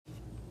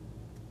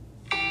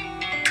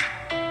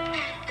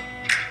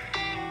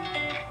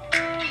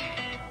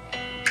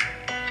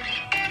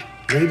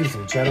Ladies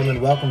and gentlemen,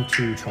 welcome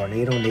to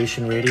Tornado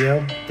Nation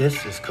Radio.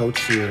 This is Coach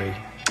Siri.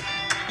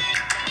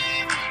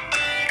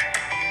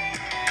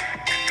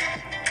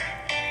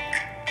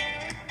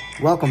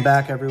 Welcome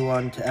back,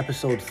 everyone, to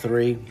episode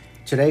 3.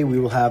 Today we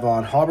will have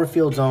on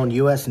Harborfield's own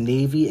U.S.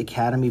 Navy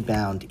Academy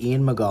bound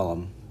Ian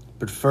McGullum.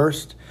 But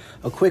first,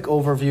 a quick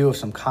overview of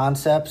some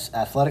concepts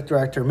Athletic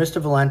Director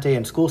Mr. Valente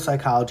and School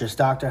Psychologist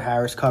Dr.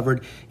 Harris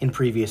covered in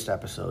previous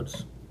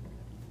episodes.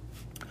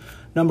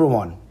 Number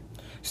 1.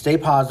 Stay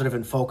positive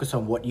and focus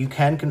on what you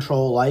can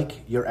control,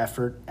 like your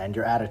effort and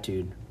your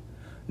attitude.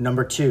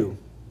 Number 2,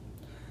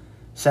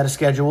 set a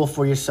schedule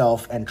for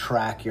yourself and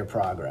track your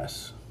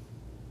progress.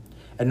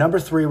 And number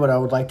 3, what I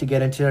would like to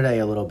get into today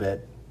a little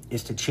bit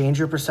is to change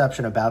your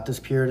perception about this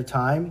period of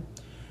time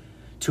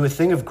to a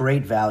thing of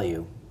great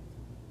value.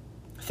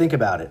 Think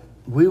about it.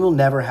 We will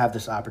never have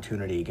this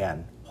opportunity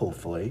again,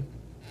 hopefully,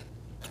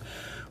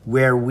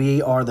 where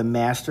we are the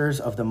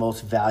masters of the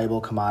most valuable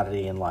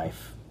commodity in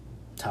life,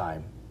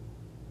 time.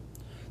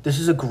 This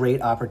is a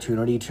great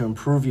opportunity to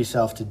improve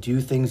yourself, to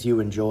do things you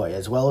enjoy,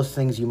 as well as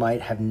things you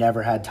might have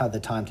never had the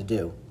time to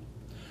do.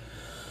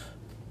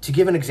 To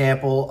give an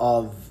example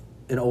of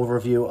an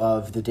overview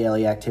of the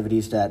daily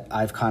activities that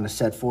I've kind of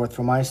set forth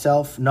for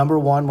myself, number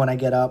 1, when I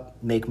get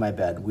up, make my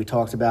bed. We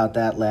talked about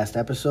that last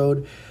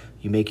episode.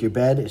 You make your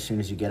bed as soon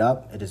as you get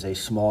up. It is a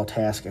small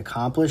task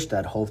accomplished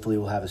that hopefully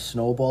will have a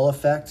snowball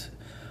effect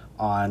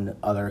on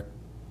other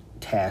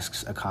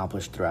tasks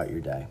accomplished throughout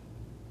your day.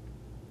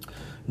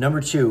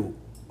 Number 2,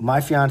 my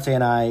fiance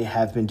and I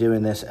have been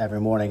doing this every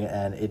morning,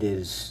 and it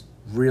is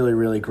really,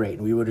 really great.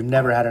 And we would have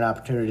never had an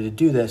opportunity to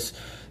do this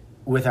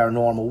with our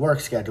normal work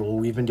schedule.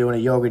 We've been doing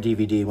a yoga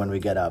DVD when we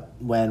get up.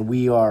 When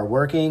we are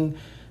working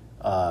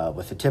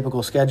with a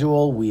typical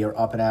schedule, we are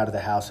up and out of the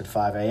house at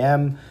 5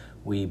 a.m.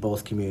 We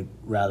both commute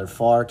rather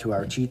far to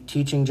our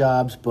teaching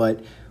jobs,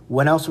 but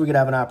when else we could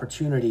have an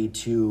opportunity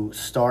to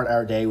start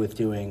our day with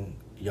doing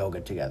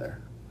yoga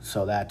together?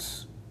 So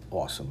that's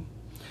awesome.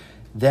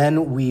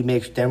 Then we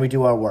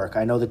do our work.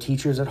 I know the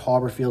teachers at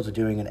Harborfield are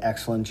doing an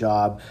excellent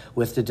job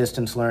with the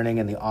distance learning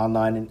and the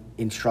online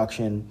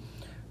instruction.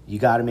 You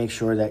got to make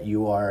sure that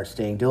you are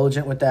staying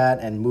diligent with that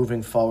and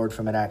moving forward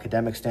from an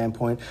academic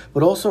standpoint,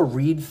 but also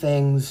read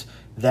things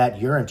that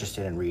you're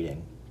interested in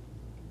reading.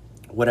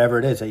 Whatever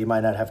it is that you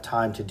might not have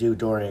time to do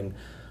during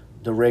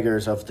the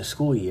rigors of the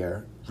school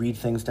year, read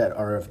things that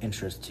are of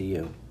interest to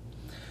you.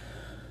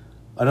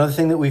 Another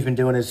thing that we've been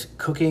doing is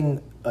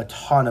cooking a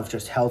ton of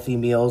just healthy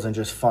meals and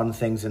just fun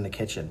things in the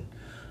kitchen.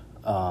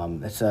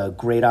 It's a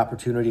great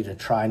opportunity to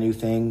try new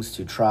things,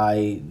 to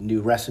try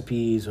new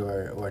recipes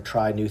or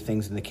try new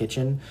things in the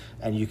kitchen,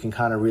 and you can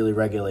kind of really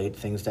regulate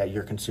things that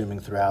you're consuming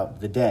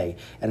throughout the day.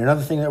 And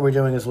another thing that we're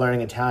doing is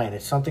learning Italian.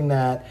 It's something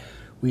that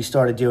we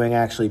started doing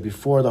actually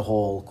before the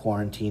whole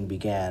quarantine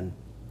began.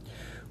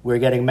 We're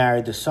getting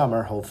married this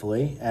summer,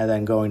 hopefully, and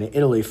then going to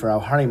Italy for our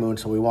honeymoon,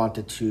 so we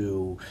wanted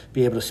to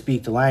be able to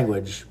speak the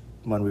language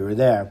when we were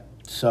there.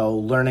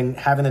 So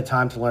having the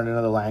time to learn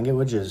another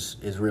language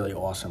is really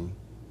awesome.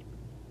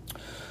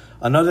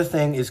 Another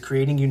thing is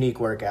creating unique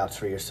workouts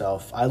for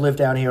yourself. I live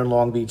down here in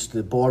Long Beach.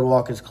 The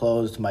boardwalk is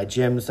closed. My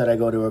gyms that I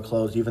go to are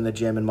closed. Even the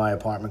gym in my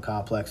apartment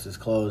complex is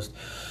closed.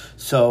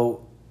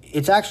 So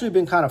it's actually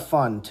been kind of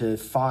fun to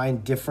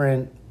find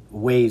different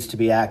ways to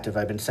be active.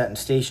 I've been setting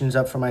stations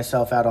up for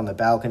myself out on the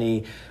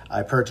balcony.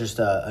 I purchased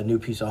a new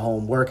piece of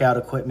home workout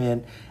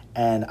equipment,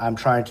 and I'm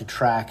trying to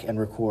track and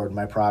record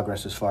my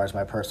progress as far as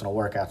my personal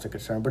workouts are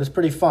concerned. But it's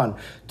pretty fun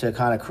to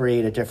kind of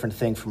create a different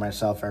thing for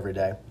myself every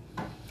day.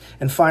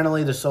 And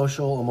finally, the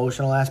social,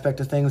 emotional aspect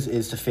of things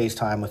is to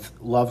FaceTime with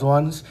loved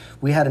ones.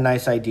 We had a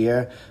nice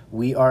idea.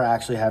 We are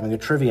actually having a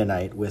trivia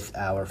night with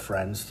our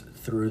friends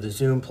through the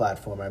Zoom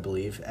platform, I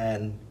believe.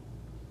 And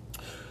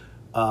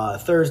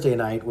Thursday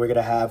night, we're going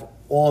to have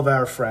all of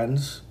our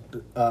friends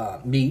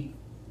meet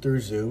through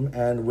Zoom,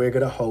 and we're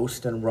going to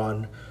host and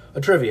run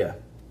a trivia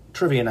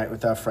night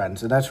with our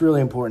friends. And that's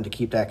really important to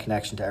keep that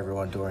connection to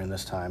everyone during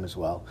this time as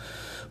well.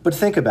 But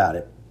think about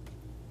it.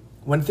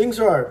 When things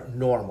are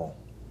normal,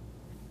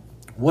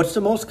 what's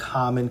the most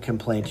common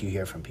complaint you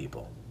hear from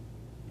people?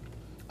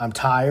 I'm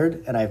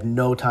tired and I have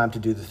no time to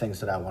do the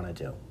things that I want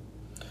to do.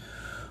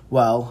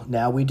 Well,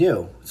 now we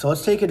do. So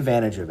let's take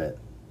advantage of it.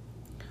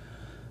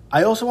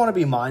 I also want to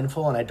be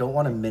mindful, and I don't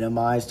want to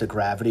minimize the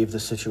gravity of the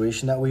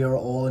situation that we are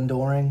all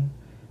enduring.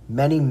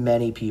 Many,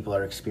 many people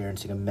are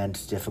experiencing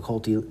immense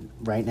difficulty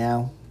right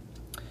now,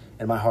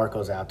 and my heart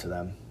goes out to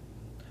them.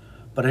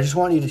 But I just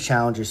want you to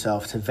challenge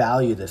yourself to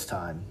value this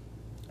time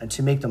and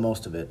to make the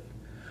most of it.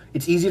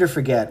 It's easy to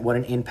forget what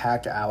an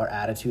impact our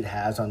attitude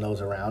has on those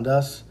around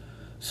us,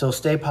 so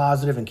stay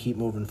positive and keep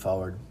moving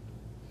forward.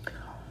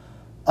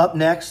 Up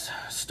next,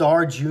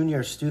 star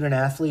junior student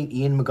athlete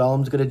Ian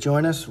McGullum is going to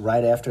join us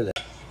right after this.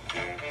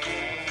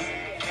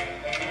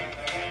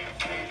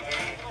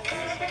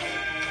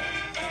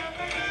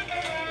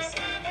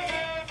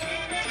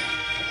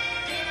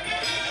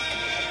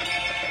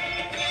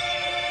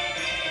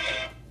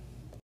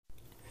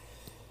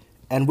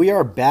 And we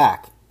are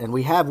back, and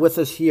we have with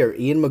us here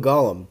Ian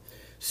McGullum,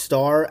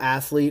 star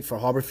athlete for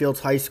Harbor Fields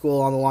High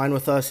School, on the line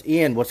with us.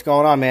 Ian, what's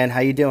going on, man?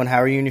 How you doing? How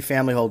are you and your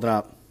family holding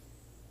up?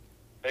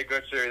 Hey,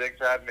 good, sir. Thanks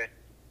for having me.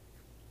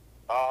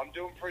 I'm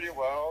doing pretty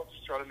well.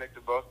 Just trying to make the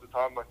most of the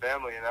time with my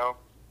family,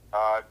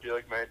 I feel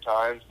like many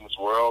times in this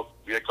world,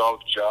 we get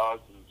called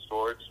jobs and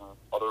sports and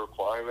other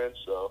requirements,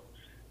 so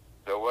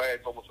in a way,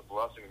 it's almost a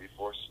blessing to be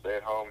forced to stay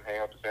at home and hang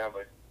out with the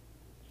family.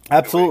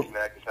 Absolutely.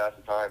 Connect and pass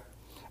the time.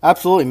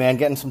 Absolutely, man.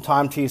 Getting some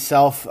time to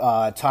yourself,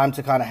 time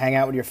to kind of hang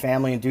out with your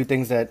family and do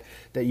things that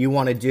you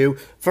want to do.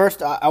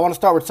 First, I want to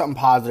start with something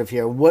positive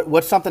here.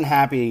 What's something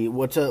happy?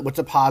 What's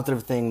a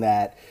positive thing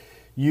that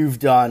you've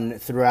done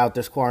throughout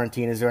this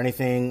quarantine? Is there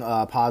anything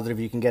positive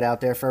you can get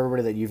out there for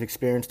everybody that you've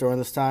experienced during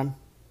this time?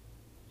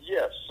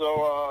 Yeah,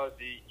 so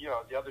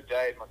the other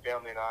day, my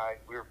family and I,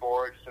 we were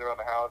bored sitting around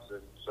the house,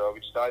 and so we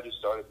decided to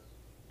start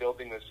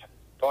building this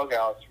dog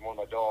house for one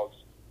of my dogs.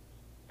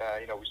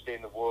 We stayed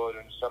in the wood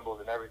and assembled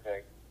and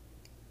everything.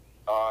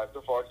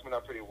 So far, it's been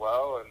out pretty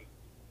well, and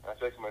I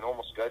feel like in my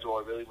normal schedule,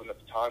 I really wouldn't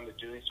have the time to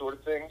do these sort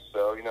of things.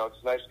 So,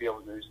 it's nice to be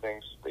able to do these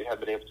things that you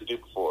haven't been able to do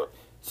before.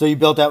 So you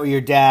built that with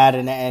your dad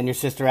and your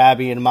sister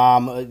Abby and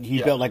mom.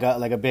 He built like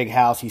a big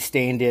house. He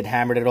stained it,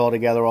 hammered it all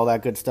together, all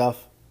that good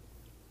stuff.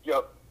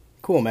 Yep.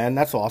 Cool, man.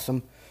 That's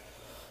awesome.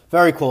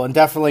 Very cool. And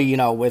definitely,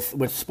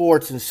 with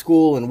sports and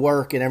school and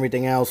work and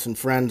everything else and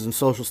friends and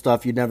social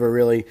stuff, you'd never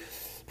really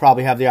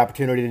probably have the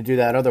opportunity to do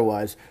that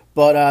otherwise.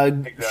 But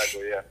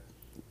exactly, yeah.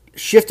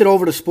 Shifting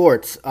over to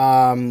sports,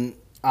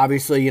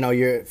 obviously,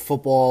 you're a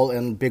football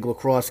and big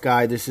lacrosse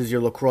guy. This is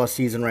your lacrosse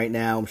season right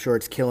now. I'm sure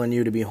it's killing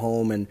you to be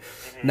home and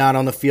not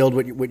on the field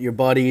with your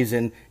buddies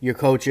and your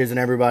coaches and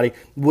everybody.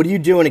 What are you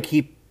doing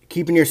to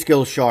keeping your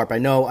skills sharp? I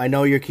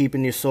know you're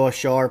keeping your saw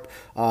sharp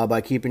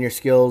by keeping your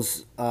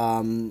skills,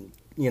 in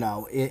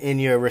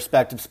your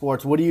respective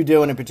sports. What are you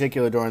doing in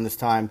particular during this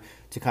time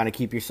to kind of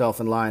keep yourself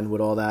in line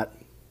with all that?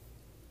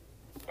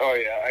 Oh,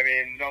 yeah.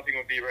 Nothing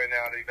would be right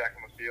now to be back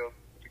on the field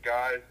with the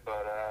guys,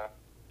 but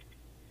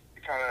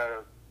to kind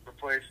of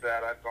replace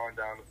that, I've gone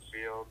down to the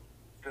field,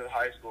 to the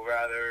high school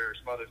rather, or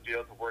some other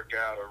field to work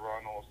out or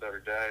run almost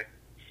every day.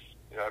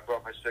 I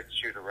brought my stick to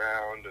shoot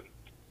around, and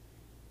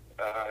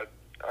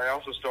I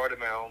also started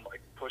my own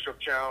push-up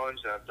challenge,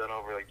 and I've done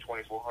over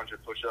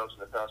 2,400 push-ups in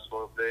the past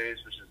 12 days,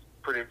 which is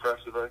pretty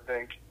impressive, I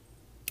think.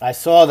 I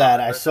saw that.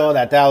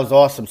 That was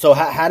awesome. So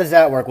how does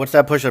that work? What's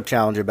that push-up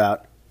challenge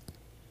about?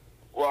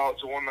 Well,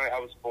 so one night I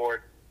was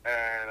bored,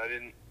 and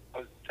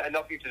I had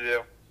nothing to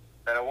do,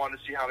 and I wanted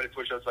to see how many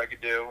push-ups I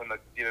could do in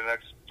the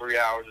next 3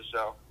 hours or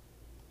so.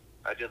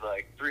 I did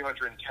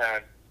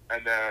 310,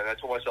 and then I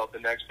told myself the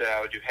next day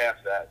I would do half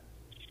that,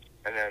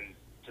 and then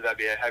so that'd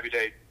be a heavy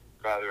day,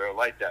 rather a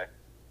light day,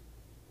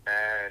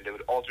 and it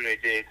would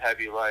alternate days,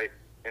 heavy, light,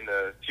 in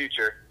the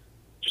future,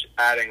 just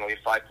adding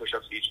 5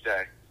 push-ups each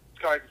day.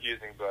 It's kind of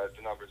confusing, but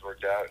the numbers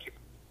worked out.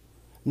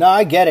 No,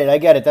 I get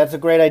it. That's a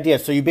great idea.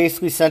 So you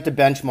basically set a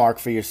benchmark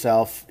for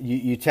yourself.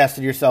 You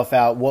tested yourself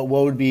out. What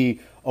would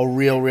be a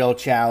real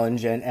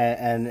challenge?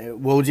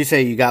 And what would you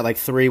say? You got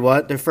 3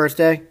 what the first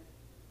day?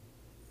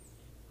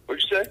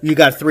 What'd you say? You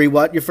got 3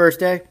 what your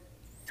first day?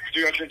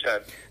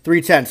 310.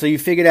 310. So you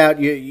figured out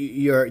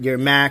your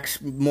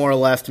max more or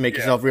less to make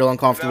yourself real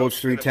uncomfortable. It's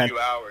 310. A few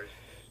hours.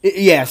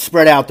 Yeah,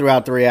 spread out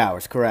throughout 3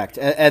 hours. Correct.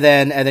 And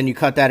then you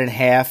cut that in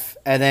half,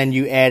 and then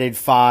you added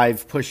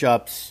 5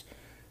 push-ups.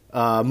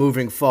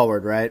 Moving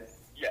forward, right?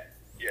 Yeah.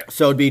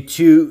 So it'd be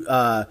 2,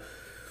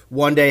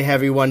 1 day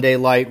heavy, 1 day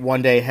light,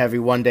 1 day heavy,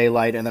 1 day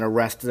light, and then a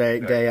rest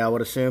day, I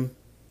would assume?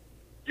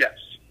 Yes.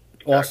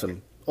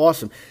 Exactly.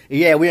 Awesome.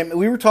 Yeah,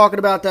 we were talking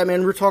about that, man.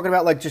 We were talking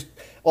about just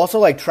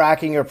also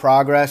tracking your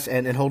progress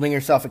and holding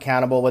yourself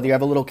accountable, whether you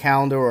have a little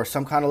calendar or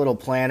some kind of little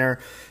planner.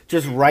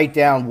 Just write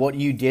down what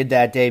you did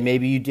that day.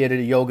 Maybe you did a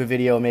yoga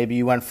video. Maybe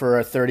you went for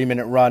a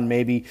 30-minute run.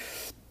 Maybe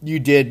you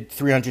did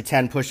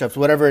 310 push-ups,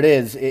 whatever it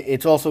is.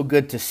 It's also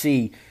good to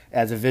see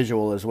as a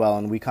visual as well,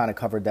 and we kind of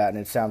covered that, and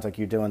it sounds like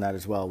you're doing that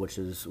as well, which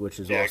is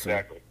awesome.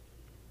 Exactly.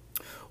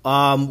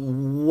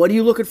 What are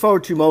you looking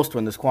forward to most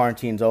when this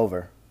quarantine's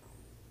over?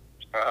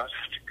 That's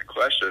a good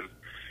question.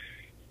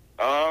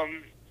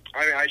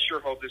 I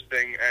sure hope this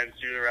thing ends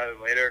sooner rather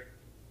than later,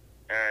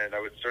 and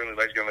I would certainly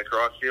like to get on the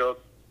cross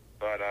field,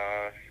 but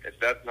if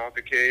that's not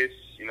the case,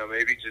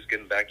 maybe just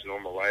getting back to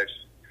normal life.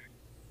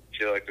 I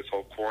feel like this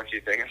whole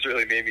quarantine thing has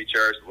really made me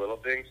cherish the little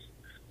things.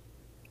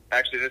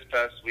 Actually, this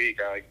past week,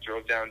 I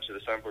drove down to the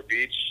Sunport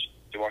Beach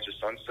to watch the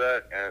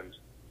sunset, and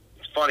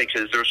it's funny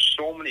because there's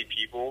so many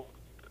people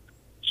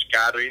just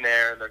gathering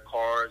there in their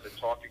cars and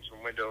talking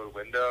from window to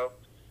window,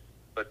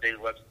 but they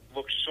look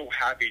so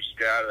happy to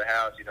get out of the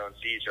house, and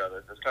see each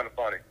other. It's kind of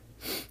funny.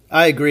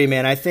 I agree,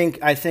 man. I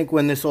think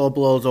when this all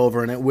blows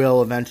over, and it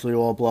will eventually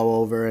all blow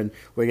over, and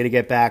we're going to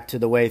get back to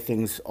the way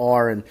things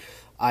are, and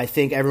I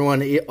think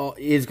everyone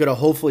is going to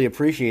hopefully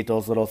appreciate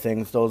those little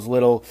things, those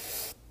little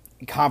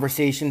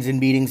conversations and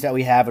meetings that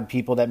we have with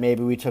people that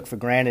maybe we took for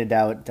granted,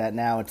 that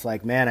now it's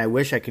like, man, I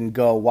wish I can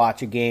go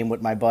watch a game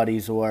with my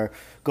buddies or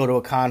go to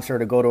a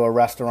concert or go to a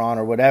restaurant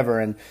or whatever.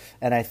 And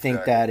I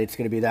think that it's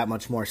going to be that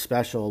much more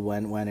special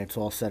when it's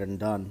all said and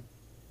done.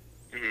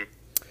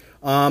 Mm-hmm.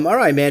 All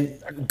right, man.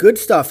 Good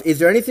stuff. Is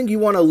there anything you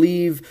want to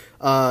leave,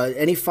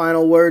 any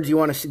final words you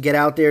want to get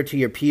out there to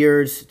your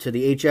peers, to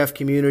the HF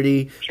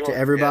community, Sure, to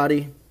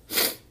everybody?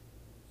 Yeah.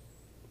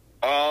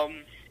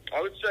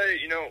 I would say,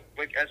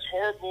 like, as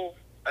horrible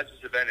as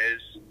this event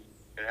is,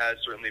 it has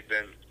certainly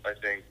been, I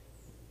think,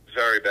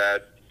 very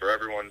bad for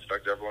everyone. It's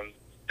affected everyone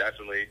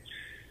definitely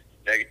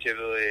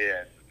negatively,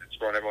 and it's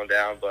brought everyone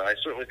down. But I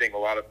certainly think a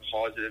lot of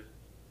positive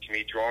can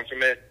be drawn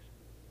from it.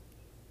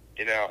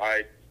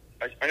 I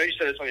know you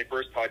said this on your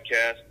first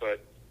podcast, but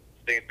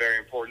I think it's very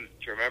important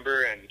to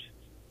remember, and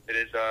it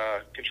is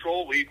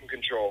control what you can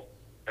control.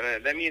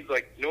 And that means,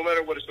 like, no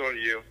matter what is thrown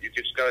at you, you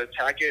just got to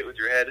attack it with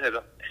your head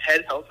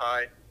held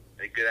high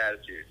and a good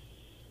attitude.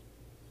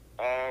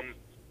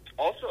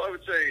 Also, I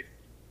would say,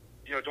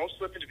 don't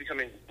slip into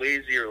becoming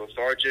lazy or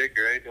lethargic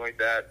or anything like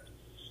that.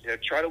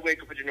 Try to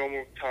wake up at your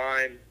normal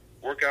time,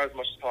 work out as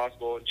much as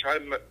possible, and try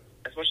to,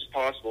 as much as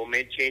possible,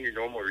 maintain your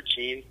normal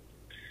routine.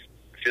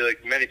 I feel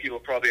like many people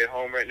are probably at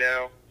home right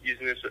now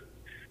using this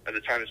as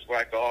a time to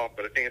slack off,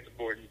 but I think it's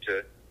important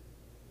to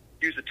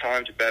use the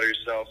time to better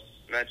yourself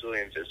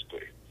mentally and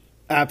physically.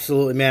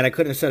 Absolutely, man. I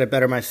couldn't have said it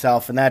better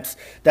myself, and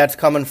that's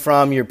coming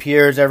from your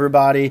peers,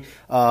 everybody.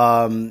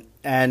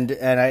 And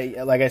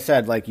I, like I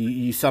said, like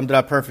you summed it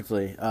up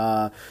perfectly.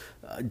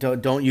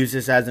 Don't use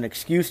this as an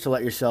excuse to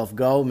let yourself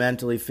go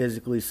mentally,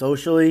 physically,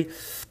 socially,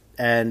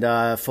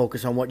 and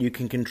focus on what you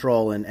can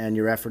control, and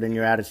your effort and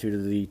your attitude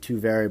are the two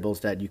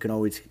variables that you can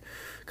always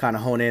kind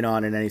of hone in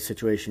on in any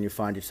situation you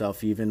find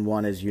yourself, even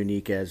one as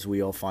unique as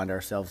we all find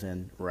ourselves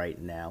in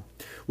right now.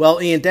 Well,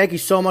 Ian, thank you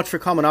so much for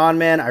coming on,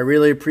 man. I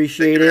really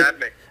appreciate it. Having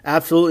me.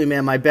 Absolutely,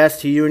 man. My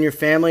best to you and your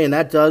family, and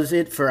that does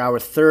it for our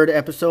third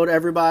episode,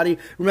 everybody.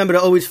 Remember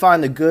to always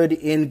find the good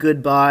in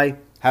goodbye.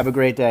 Have a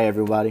great day,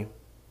 everybody.